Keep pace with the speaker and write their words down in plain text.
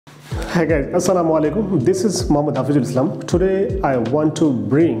Hi guys, Assalamu alaikum. This is Muhammad Hafizul Islam. Today I want to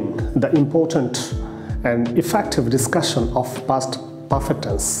bring the important and effective discussion of past perfect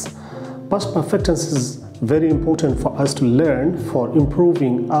tense. Past perfect tense is very important for us to learn for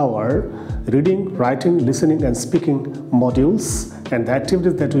improving our reading, writing, listening and speaking modules and the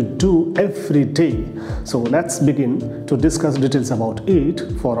activities that we do every day. So let's begin to discuss details about it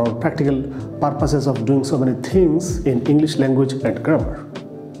for our practical purposes of doing so many things in English language and grammar.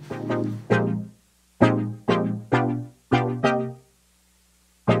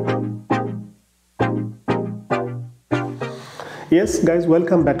 Yes guys,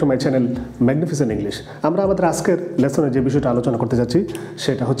 welcome back to my channel Magnificent English. আমরা আমাদের আজকের লেসনে যে বিষয়টা আলোচনা করতে যাচ্ছি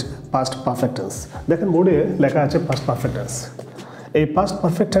সেটা হচ্ছে past perfect tense. দেখেন বোর্ডে লেখা আছে past perfect tense. এই past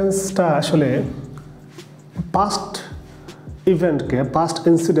perfect tenseটা আসলে past ইভেন্টকে past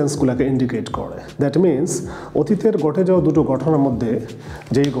ইনসিডেন্টসগুলোকে ইন্ডিকেট করে। দ্যাট মিনস অতীতের ঘটে যাওয়া দুটো ঘটনার মধ্যে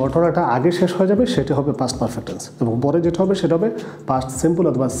যেই ঘটনাটা আগে শেষ হয়ে যাবে সেটা হবে past perfect tense এবং পরে যেটা হবে সেটা হবে past simple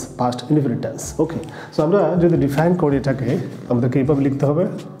অথবা past indefinite tense। ওকে, সো আমরা যদি ডিফাইন করি এটাকে আমাদেরকে এইভাবে লিখতে হবে।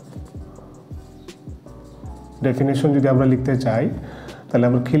 ডেফিনেশন যদি আমরা লিখতে চাই তাহলে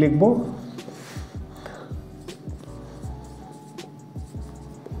আমরা কি লিখব?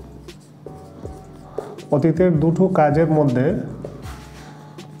 অতীতের দুটো কাজের মধ্যে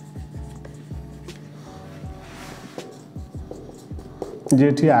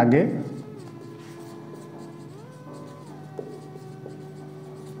যেটি আগে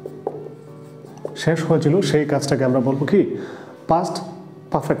শেষ হয়েছিল সেই কাজটাকে আমরা বলবো কি পাস্ট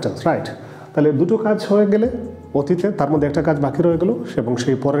পারফেক্ট টেন্স, রাইট? তাহলে দুটো কাজ হয়ে গেলে অতীতে তার মধ্যে একটা কাজ বাকি রয়ে গেল এবং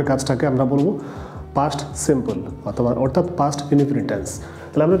সেই পরের কাজটাকে আমরা বলবো পাস্ট সিম্পল অথবা অর্থাৎ পাস্ট ইনডিফিনিট টেন্স।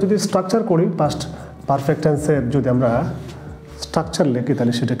 তাহলে আমরা যদি স্ট্রাকচার করি পাস্ট পারফেক্ট টেন্সের যদি আমরা স্ট্রাকচার লিখি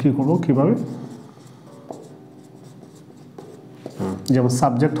তাহলে সেটা কি করব, কিভাবে? যেমন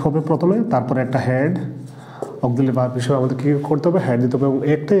সাবজেক্ট হবে প্রথমে, তারপরে একটা হেড, অক্সিলারি ভার্ব হিসেবে আমাদের কি করতে হবে? হেড দিতে হবে এবং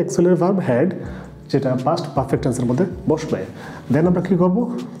একটাই অক্সিলারি ভার্ব হেড যেটা পাস্ট পারফেক্ট টেন্সের মধ্যে বসবে। দেন আমরা কি করব?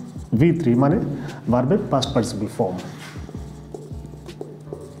 V3 মানে ভার্বের পাস্ট পার্টিসিপল ফর্ম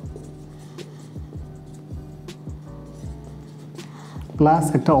প্লাস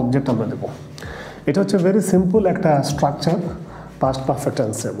একটা অবজেক্ট আমরা দেব। এটা হচ্ছে ভেরি সিম্পল একটা স্ট্রাকচার পাস্ট পারফেক্ট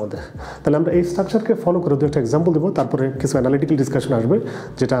টেন্সের মধ্যে। তাহলে আমরা এই স্ট্রাকচারকে ফলো করে দু একটা এক্সাম্পল দেবো, তারপরে কিছু অ্যানালিটিক্যাল ডিসকাশন আসবে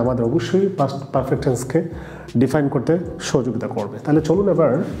যেটা আমাদের অবশ্যই পাস্ট পারফেক্ট টেন্সকে ডিফাইন করতে সহযোগিতা করবে। তাহলে চলুন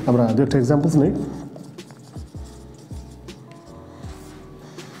এবার আমরা দু একটা এক্সাম্পলস নিই।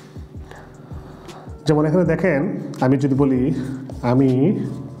 যেমন এখানে দেখেন, আমি যদি বলি আমি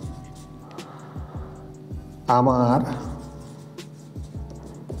আমার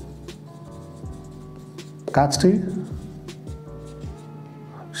কাজটি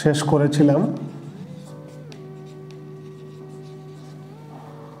শেষ করেছিলাম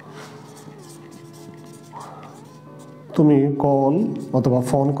তুমি কল অথবা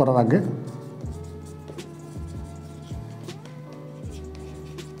ফোন করার আগে।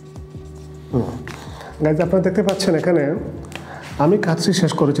 গাইজ আপনারা দেখতে পাচ্ছেন এখানে আমি কাজটি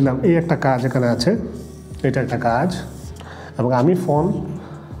শেষ করেছিলাম, এই একটা কাজ এখানে আছে, এটা একটা কাজ, এবং আমি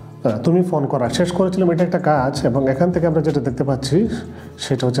তুমি ফোন করা শেষ করেছিলাম এটা একটা কাজ, এবং এখান থেকে আমরা যেটা দেখতে পাচ্ছি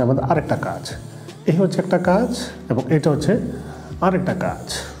সেটা হচ্ছে আমাদের আরেকটা কাজ। এই হচ্ছে একটা কাজ এবং এটা হচ্ছে আরেকটা কাজ।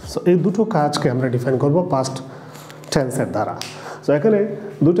 সো এই দুটো কাজকে আমরা ডিফাইন করব পাস্ট টেন্সের দ্বারা। সো এখানে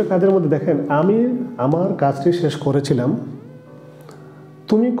দুটো কাজের মধ্যে দেখেন আমি আমার কাজটি শেষ করেছিলাম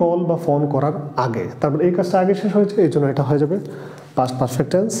তুমি কল বা ফোন করার আগে, তারপর এই কাজটা আগে শেষ হয়েছে এই জন্য এটা হয়ে যাবে পাস্ট পারফেক্ট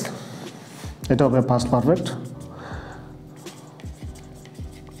টেন্স, এটা হবে পাস্ট পারফেক্ট,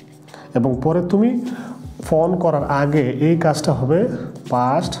 এবং পরে তুমি ফোন করার আগে এই কাজটা হবে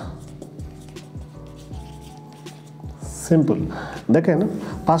পাস্ট সিম্পল। দেখেন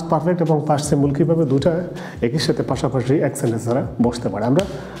পাস্ট পারফেক্ট এবং পাস্ট সিম্পল কীভাবে দুটা একই সাথে পাশাপাশি এক সেন্টেন্স দ্বারা বসতে পারে। আমরা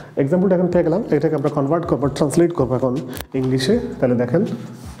এক্সাম্পলটা এখন পেয়ে গেলাম, এটাকে আমরা কনভার্ট করবো, ট্রান্সলেট করবো এখন ইংলিশে। তাহলে দেখেন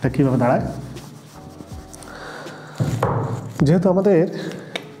এটা কীভাবে দাঁড়ায়। যেহেতু আমাদের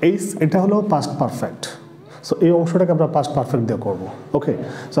এটা হলো পাস্ট পারফেক্ট, সো এই অংশটাকে আমরা পাস্ট পারফেক্ট দিয়ে করবো। ওকে,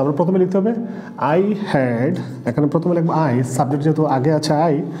 সো আমরা প্রথমে লিখতে হবে আই হ্যাড, এখানে প্রথমে লিখবো আই, সাবজেক্ট যেহেতু আগে আছে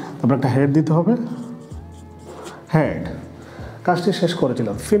আই, তারপর একটা হেড দিতে হবে, হ্যাড, কাজটি শেষ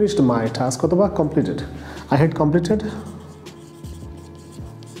করেছিলাম, ফিনিশড মাই টাস্ক অথবা completed, I had completed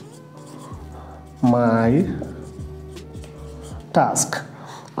my task,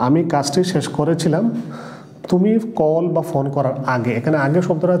 আমি কাজটি শেষ করেছিলাম তুমি কল বা ফোন করার আগে। এখানে আগে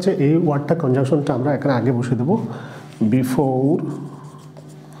শব্দটা আছে, এই ওয়ার্ডটা কনজাংশনটা আমরা এখানে আগে বসিয়ে দেবো, বিফোর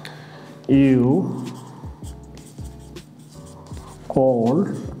ইউ কল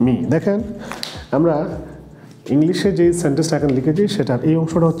মি। দেখেন আমরা ইংলিশে যে সেন্টেন্সটা এখন লিখেছি সেটার এই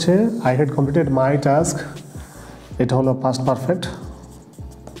অংশটা হচ্ছে I had completed my task, এটা হলো পাস্ট পারফেক্ট,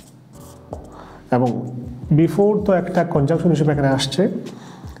 এবং বিফোর তো একটা কনজাংশন হিসেবে এখানে আসছে,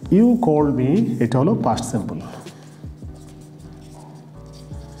 ইউ কল্ড মি, এটা হলো পাস্ট সিম্পল।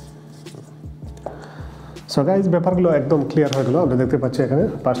 সো গাইজ ব্যাপারগুলো একদম ক্লিয়ার হয়ে গেলো। আমরা দেখতে পাচ্ছি এখানে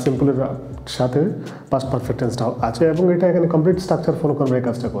পাস্ট সিম্পলের সাথে পাস্ট পারফেক্ট টেন্সটাও আছে এবং এটা এখানে কমপ্লিট স্ট্রাকচার ফলো করে এই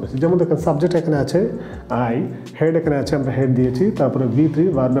কাজটা করেছি। যেমন দেখেন সাবজেক্ট এখানে আছে আই, হেড এখানে আছে আমরা হেড দিয়েছি, তারপরে V3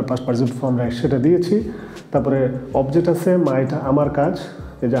 ভার্বের পাস্ট পার্টিসিপল ফর্ম সেটা দিয়েছি, তারপরে অবজেক্ট আছে মাইটা আমার কাজ,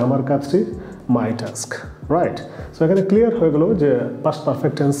 এই যে আমার কাজটি মাই টাস্ক, রাইট। সো এখানে ক্লিয়ার হয়ে গেলো যে পাস্ট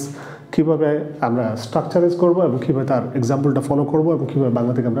পারফেক্ট টেন্স কীভাবে আমরা স্ট্রাকচারাইজ করবো এবং কীভাবে তার এক্সাম্পলটা ফলো করবো এবং কীভাবে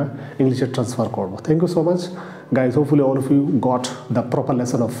বাংলা থেকে আমরা ইংলিশে ট্রান্সফার করবো। Thank you so much guys, hopefully all of you got the proper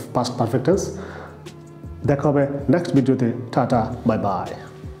lesson of past perfect tense. দেখা হবে নেক্সট ভিডিওতে। Tata, bye bye.